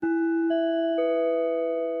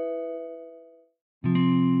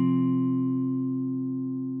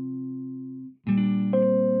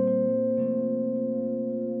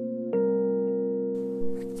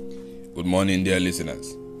morning, dear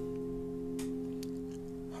listeners.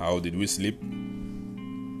 How did we sleep?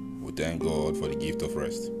 We thank God for the gift of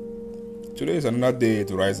rest. Today is another day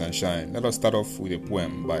to rise and shine. Let us start off with a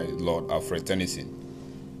poem by Lord Alfred Tennyson,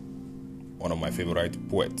 one of my favorite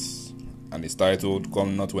poets, and it's titled,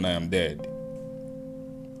 Come Not When I Am Dead.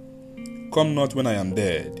 Come not when I am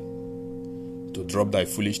dead, to drop thy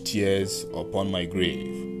foolish tears upon my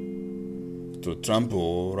grave, to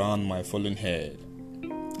trample round my fallen head,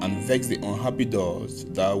 and vex the unhappy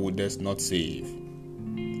dust thou wouldest not save.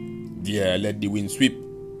 There let the wind sweep,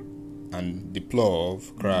 and the plough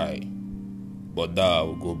cry, but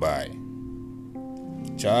thou go by.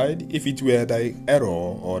 Child, if it were thy error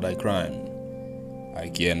or thy crime, I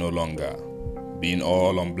care no longer, being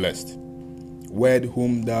all unblessed. Wed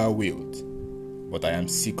whom thou wilt, but I am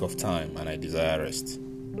sick of time and I desire rest.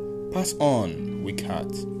 Pass on, weak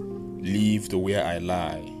heart, leave to where I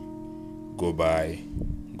lie. Go by,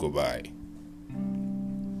 go by.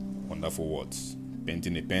 Wonderful words,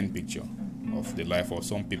 painting a pen picture of the life of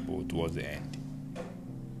some people towards the end.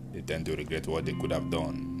 They tend to regret what they could have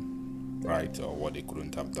done right or what they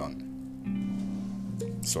couldn't have done.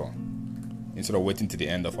 So, instead of waiting to the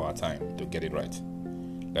end of our time to get it right,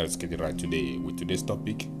 let's get it right today with today's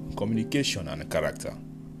topic, communication and character.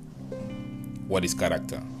 What is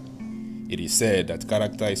character? It is said that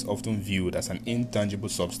character is often viewed as an intangible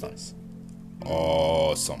substance.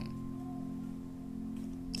 Awesome.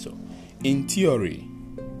 So, in theory,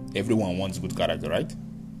 everyone wants good character, right?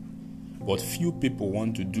 But few people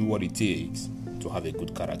want to do what it takes to have a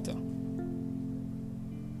good character.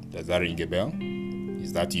 Does that ring a bell?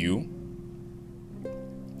 Is that you?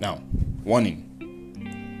 Now, warning.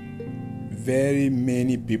 Very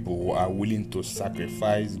many people are willing to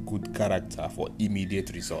sacrifice good character for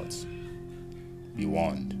immediate results. Be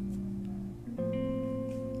warned.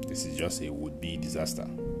 This is just a would-be disaster.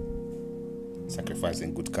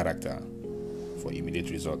 Sacrificing good character for immediate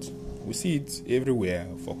results. We see it everywhere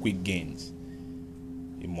for quick gains.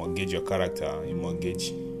 You mortgage your character, you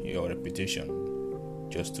mortgage your reputation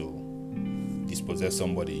just to dispossess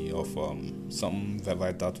somebody of something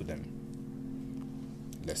vital to them.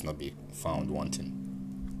 Let's not be found wanting.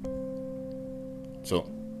 So,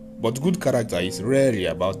 but good character is rarely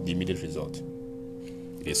about the immediate result.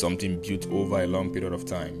 It is something built over a long period of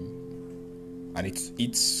time. And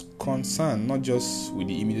it's concerned not just with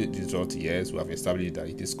the immediate result. Yes, we have established that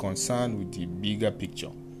it is concerned with the bigger picture,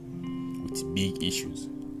 with big issues,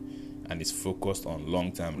 and it's focused on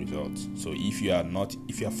long-term results. So if you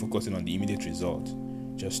are focusing on the immediate result,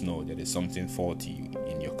 just know that there's something faulty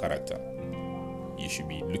in your character. You should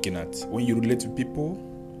be looking at when you relate to people,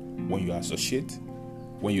 when you associate,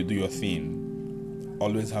 when you do your thing,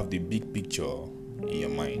 always have the big picture in your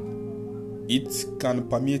mind. It can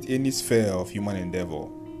permeate any sphere of human endeavor,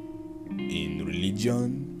 in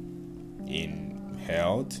religion, in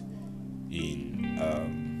health, in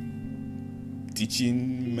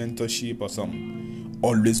teaching, mentorship, or something.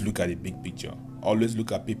 Always look at the big picture. Always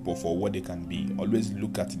look at people for what they can be. Always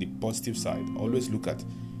look at the positive side. Always look at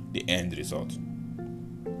the end result.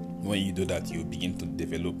 When you do that, you begin to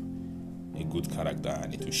develop a good character,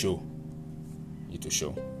 and it will show. It will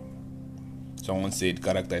show. Someone said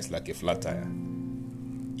character is like a flat tire.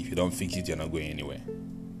 If you don't fix it, you're not going anywhere.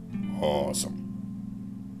 Awesome.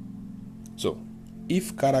 So,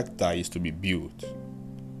 if character is to be built,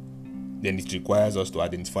 then it requires us to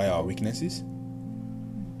identify our weaknesses,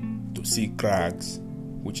 to see cracks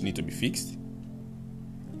which need to be fixed,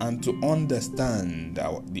 and to understand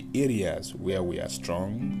the areas where we are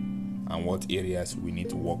strong and what areas we need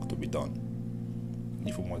to work to be done.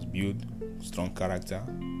 If we must build strong character,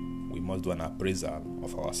 we must do an appraisal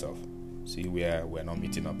of ourselves. See where we're not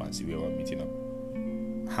meeting up and see where we're meeting up.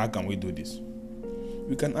 How can we do this?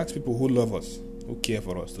 We can ask people who love us, who care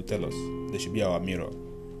for us, to tell us. They should be our mirror.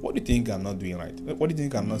 What do you think I'm not doing right? What do you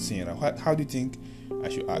think I'm not seeing right? How do you think I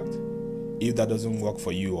should act? If that doesn't work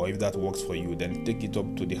for you, or if that works for you, then take it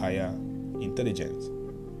up to the higher intelligence.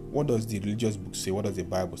 What does the religious book say? What does the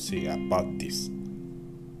Bible say about this?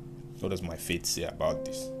 What does my faith say about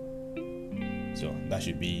this? So that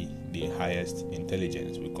should be the highest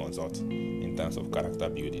intelligence we consult in terms of character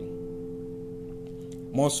building.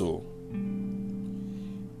 More so,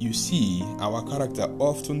 you see, our character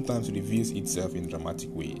oftentimes reveals itself in dramatic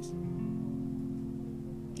ways.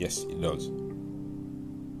 Yes, it does.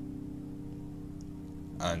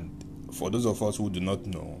 And for those of us who do not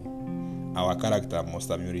know, our character must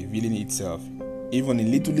have been revealing itself even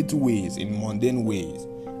in little ways, in mundane ways,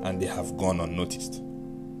 and they have gone unnoticed.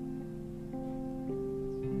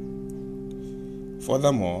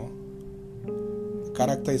 Furthermore,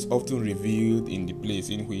 Character is often revealed in the place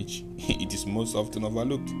in which it is most often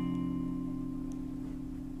overlooked.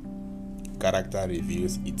 Character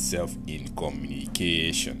reveals itself in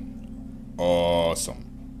communication. Awesome.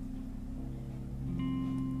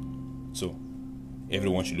 So,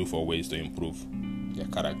 everyone should look for ways to improve their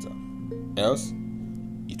character. Else,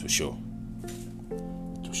 it will show.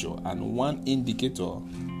 It will show. And one indicator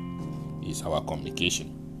is our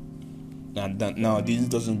communication. Now, this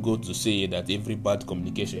doesn't go to say that every bad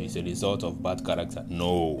communication is a result of bad character.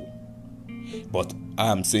 No. But I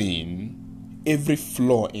am saying every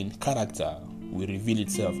flaw in character will reveal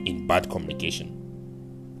itself in bad communication.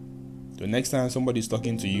 The next time somebody is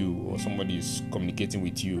talking to you or somebody is communicating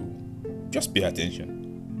with you, just pay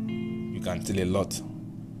attention. You can tell a lot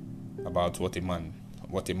about what a man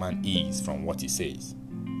is from what he says.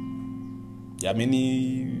 There are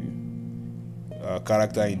many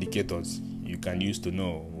character indicators you can use to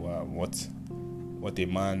know what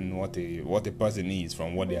a person is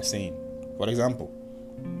from what they are saying. For example,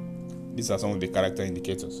 these are some of the character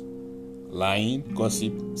indicators: lying,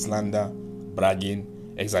 gossip, slander, bragging,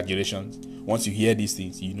 exaggerations. Once you hear these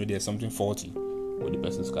things, you know there's something faulty with the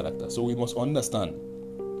person's character. So we must understand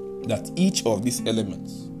that each of these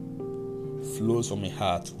elements flows from a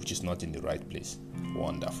heart which is not in the right place.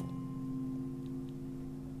 Wonderful.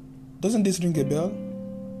 Doesn't this ring a bell?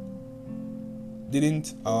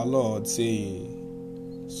 Didn't our Lord say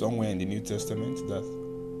somewhere in the New Testament that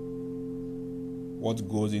what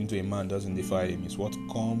goes into a man doesn't defile him? It's what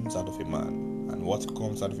comes out of a man. And what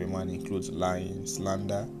comes out of a man includes lying,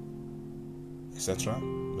 slander, etc.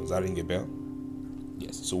 Does that ring a bell?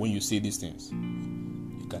 Yes. So when you see these things,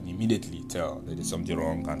 you can immediately tell that there's something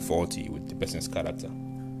wrong and faulty with the person's character.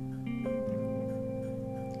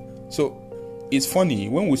 So it's funny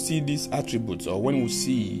when we see these attributes or when we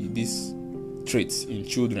see these traits in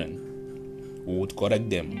children, we would correct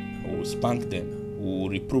them, we would spank them, we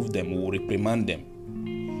would reprove them, we would reprimand them.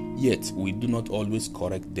 Yet we do not always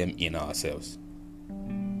correct them in ourselves.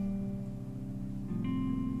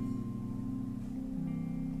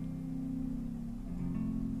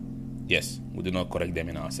 Yes, we do not correct them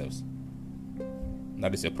in ourselves.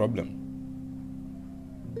 That is a problem.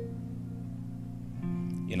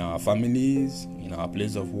 In our families, in our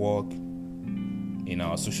place of work, in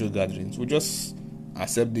our social gatherings, we just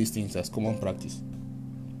accept these things as common practice.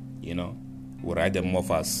 We write them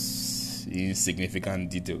off as insignificant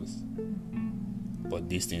details. But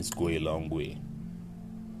these things go a long way.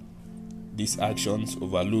 These actions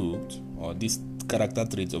overlooked, or these character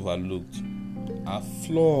traits overlooked, are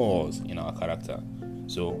flaws in our character.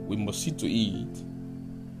 So we must see to it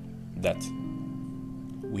that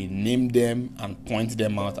we name them and point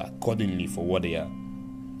them out accordingly for what they are.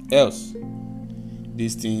 Else,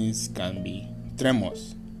 these things can be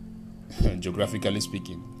tremors. Geographically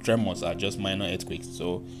speaking, tremors are just minor earthquakes.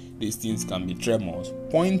 So these things can be tremors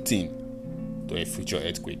pointing to a future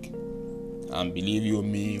earthquake. And believe you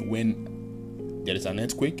me, when there is an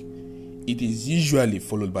earthquake, it is usually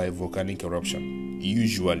followed by a volcanic eruption.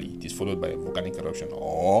 Usually, it is followed by a volcanic eruption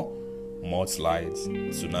or mudslides,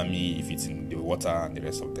 tsunami if it's in the water, and the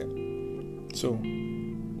rest of them. So,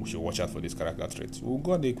 we should watch out for these character traits. We'll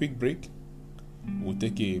go on a quick break. We'll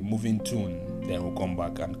take a moving tune, then we'll come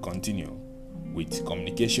back and continue with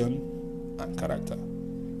communication and character.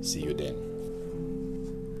 See you then.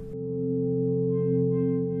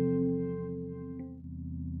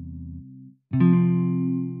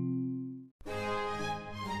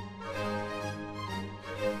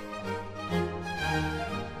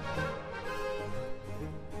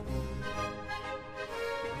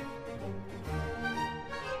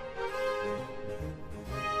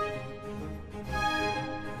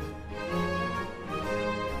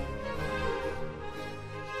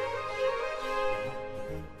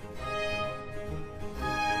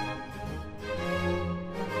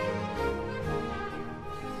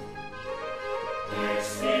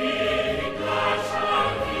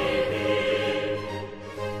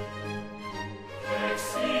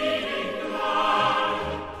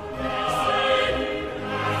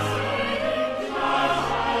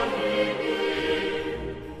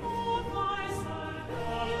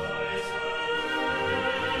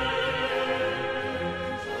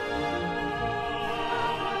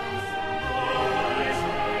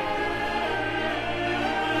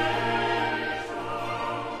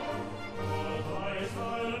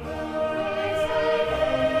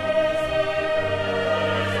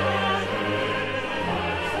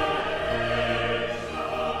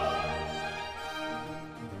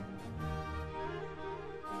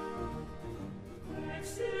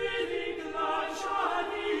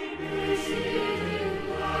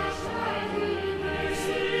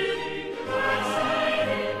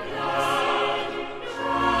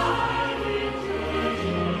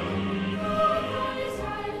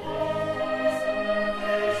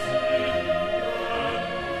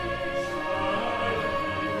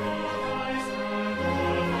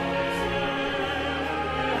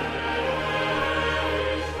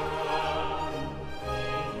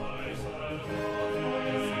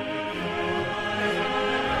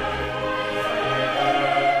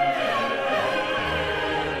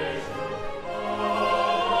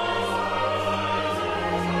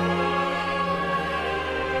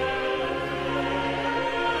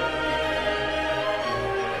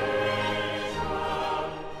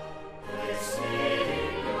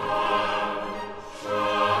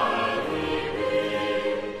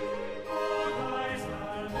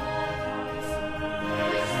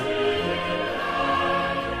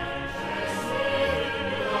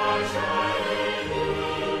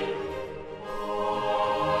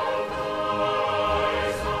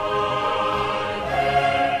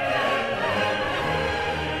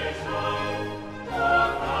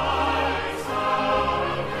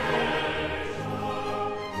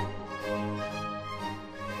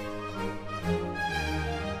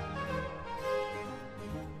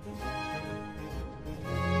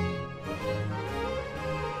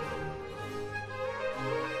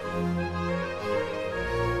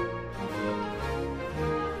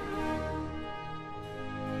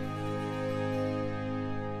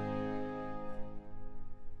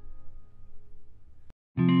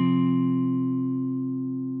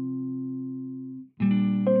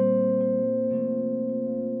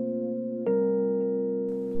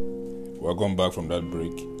 Welcome back from that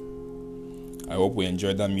break. I hope we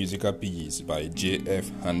enjoyed that musical piece by J.F.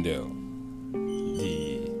 Handel,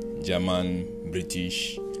 the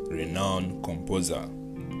German-British renowned composer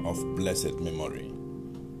of blessed memory.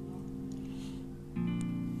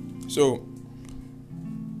 So,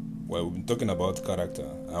 well, we've been talking about character,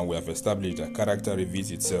 and we have established that character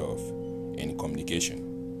reveals itself in communication.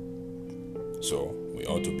 So, we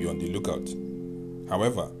ought to be on the lookout.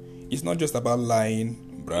 However, it's not just about lying,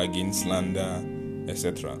 bragging, slander,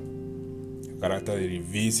 etc. Character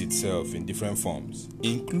reveals itself in different forms,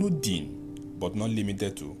 including, but not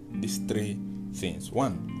limited to, these three things.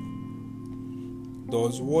 1.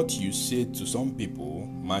 Does what you say to some people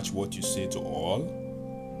match what you say to all?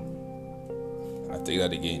 I'll take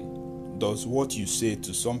that again. Does what you say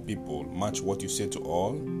to some people match what you say to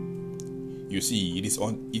all? You see, it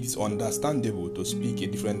is understandable to speak a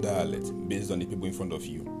different dialect based on the people in front of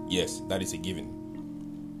you. Yes, that is a given.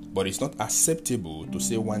 But it's not acceptable to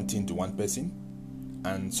say one thing to one person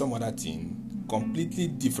and some other thing completely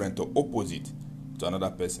different or opposite to another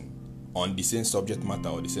person on the same subject matter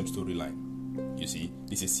or the same storyline. You see,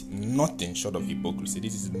 this is nothing short of hypocrisy.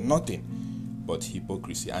 This is nothing but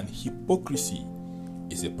hypocrisy. And hypocrisy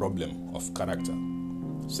is a problem of character.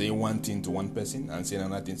 Saying one thing to one person and saying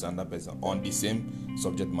another thing to another person on the same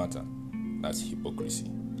subject matter. That's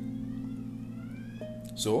hypocrisy.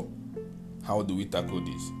 So, how do we tackle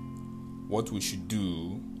this? What we should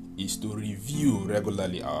do is to review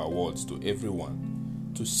regularly our words to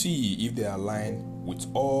everyone to see if they align with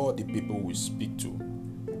all the people we speak to.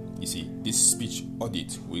 You see, this speech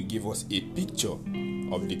audit will give us a picture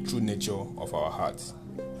of the true nature of our hearts.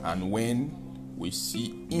 And when we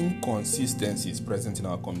see inconsistencies present in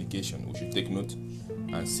our communication, we should take note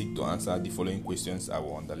and seek to answer the following questions I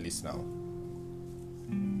will on the list now.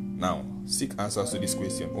 Now, seek answers to this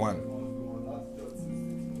question. 1.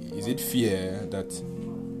 Is it fear that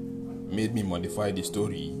made me modify the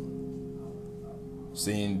story,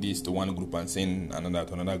 saying this to one group and saying another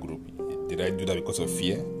to another group? Did I do that because of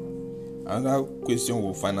fear? Another question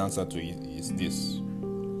we'll find answer to is this.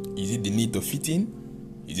 Is it the need to fit in?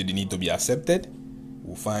 Is it the need to be accepted?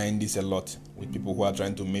 We'll find this a lot with people who are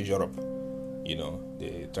trying to measure up. You know,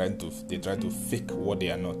 they try to fake what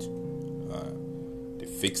they are not. They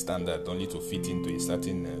fake standard only to fit into a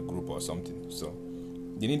certain group or something. So,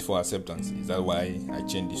 the need for acceptance, is that why I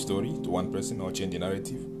change the story to one person or change the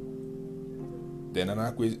narrative? Then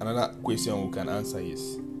another question we can answer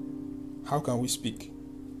is, how can we speak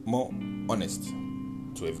more honest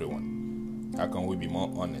to everyone? How can we be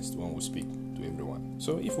more honest when we speak to everyone?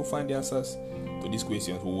 So if we find the answers to these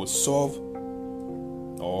questions, we will solve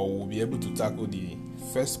or we'll be able to tackle the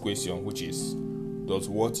first question, which is, does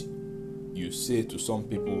what you say to some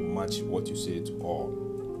people match what you say to all?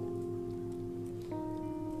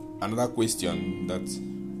 Another question that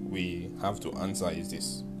we have to answer is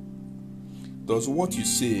this. Does what you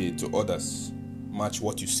say to others match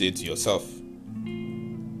what you say to yourself?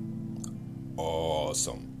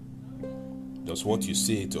 Awesome. Does what you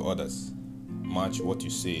say to others match what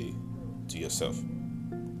you say to yourself?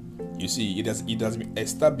 You see, it has been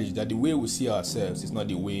established that the way we see ourselves is not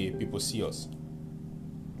the way people see us.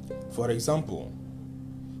 For example,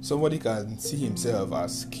 somebody can see himself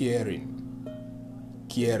as caring.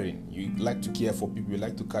 You like to care for people, you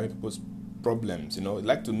like to carry people's problems, you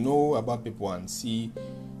like to know about people and see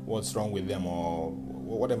what's wrong with them or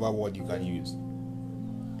whatever word you can use.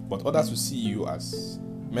 But others will see you as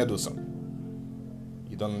meddlesome.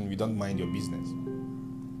 You don't mind your business.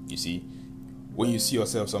 You see, when you see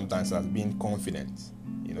yourself sometimes as being confident,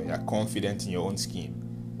 you're confident in your own skin,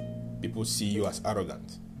 people see you as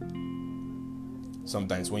arrogant.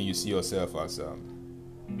 Sometimes when you see yourself as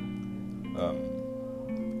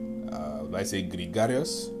I say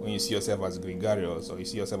gregarious, when you see yourself as gregarious or you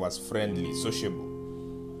see yourself as friendly, sociable,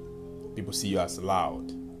 people see you as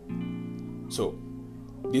loud. So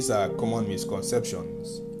these are common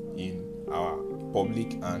misconceptions in our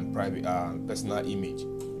public and private personal image.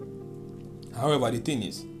 However, the thing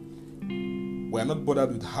is, we are not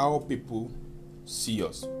bothered with how people see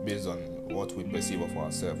us based on what we perceive of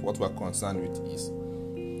ourselves. What we are concerned with is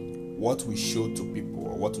what we show to people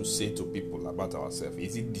or what we say to people about ourselves.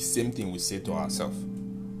 Is it the same thing we say to ourselves?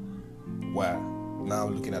 We're now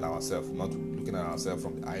looking at ourselves, not looking at ourselves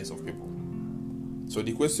from the eyes of people. So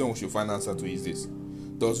the question we should find answer to is this.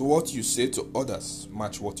 Does what you say to others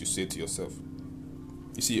match what you say to yourself?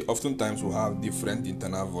 You see, oftentimes we have different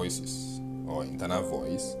internal voices or internal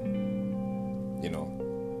voice,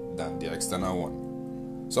 than the external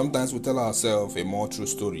one. Sometimes we tell ourselves a more true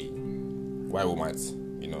story, while we might,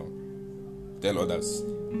 tell others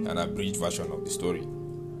an abridged version of the story.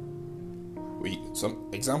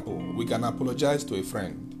 We can apologize to a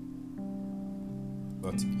friend,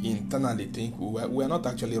 but internally think we are not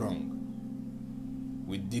actually wrong.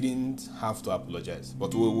 We didn't have to apologize,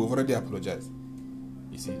 but we've already apologized.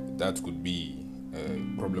 You see, that could be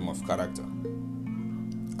a problem of character.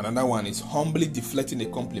 Another one is humbly deflecting a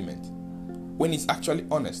compliment when it's actually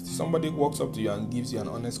honest. Somebody walks up to you and gives you an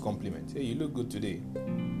honest compliment. Hey, you look good today.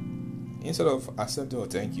 Instead of accepting, oh,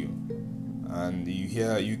 thank you, and you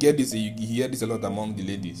hear this a lot among the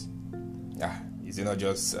ladies. Is it not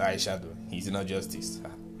just eyeshadow? Is it not just this?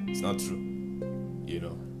 It's not true,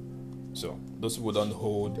 So those people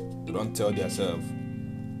don't tell themselves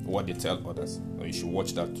what they tell others. So you should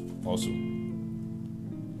watch that also.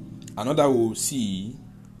 Another we'll see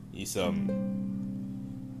is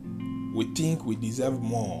we think we deserve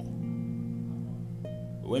more.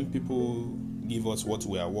 When people give us what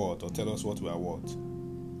we are worth or tell us what we are worth,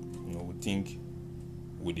 we think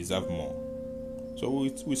we deserve more. So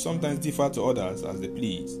we sometimes defer to others as they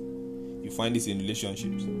please. You find this in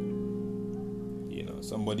relationships.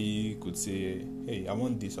 Somebody could say, hey, I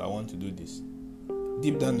want this, I want to do this.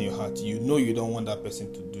 Deep down in your heart, you don't want that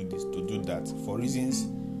person to do this, to do that, for reasons,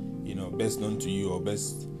 best known to you or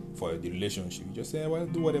best for the relationship. You just say, well,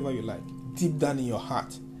 do whatever you like. Deep down in your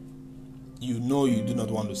heart, you do not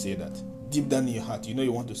want to say that. Deep down in your heart,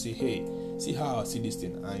 you want to say, hey, see how I see this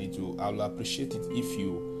thing, and I'll appreciate it if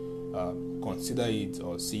you consider it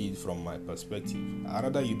or see it from my perspective. I'd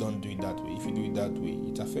rather you don't do it that way. If you do it that way,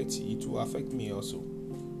 it will affect me also.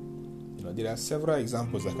 There are several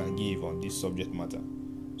examples I can give on this subject matter.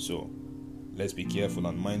 So let's be careful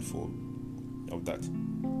and mindful of that.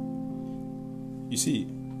 You see,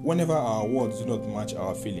 whenever our words do not match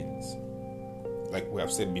our feelings, like we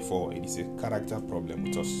have said before, it is a character problem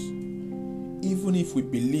with us. Even if we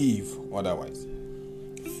believe otherwise.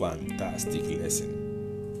 Fantastic lesson.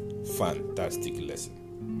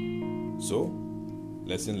 So,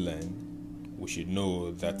 lesson learned, we should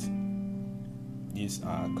know that these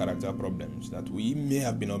are character problems that we may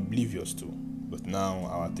have been oblivious to, but now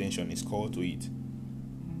our attention is called to it.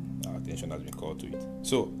 Our attention has been called to it.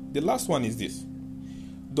 So, the last one is this.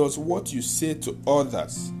 Does what you say to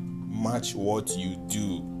others match what you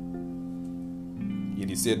do?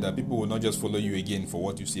 It is said that people will not just follow you again for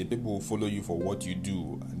what you say, people will follow you for what you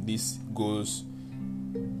do. And this goes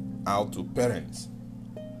out to parents,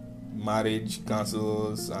 marriage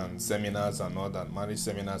councils and seminars and all that, marriage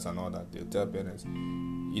seminars and all that. They'll tell parents,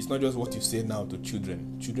 it's not just what you say now to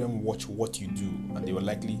children. Children watch what you do and they will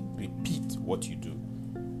likely repeat what you do.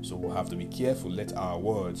 So we'll have to be careful, let our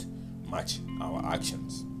words match our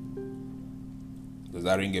actions. Does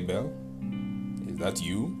that ring a bell? Is that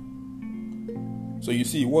you? So you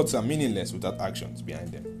see, words are meaningless without actions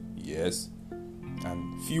behind them. Yes.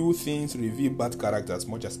 And few things reveal bad character as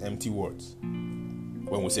much as empty words.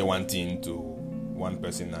 When we say one thing to one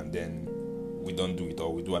person and then we don't do it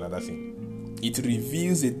or we do another thing, it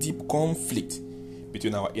reveals a deep conflict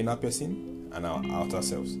between our inner person and our outer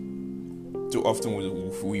selves. Too often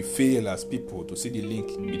we fail as people to see the link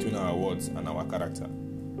between our words and our character.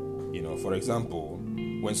 For example,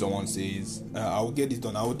 when someone says, I will get it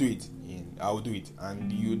done, I will do it,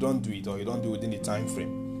 and you don't do it or you don't do it within the time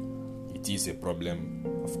frame, it is a problem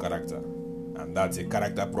of character, and that's a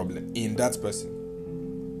character problem in that person.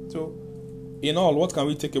 So, in all, what can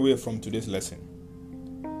we take away from today's lesson?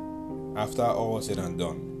 After all said and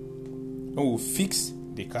done, when we fix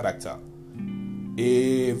the character,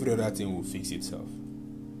 every other thing will fix itself.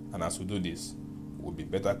 And as we do this, we'll be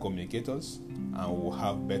better communicators and we'll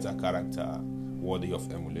have better character worthy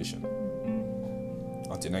of emulation.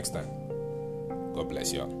 Until next time, God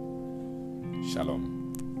bless you all. Shalom.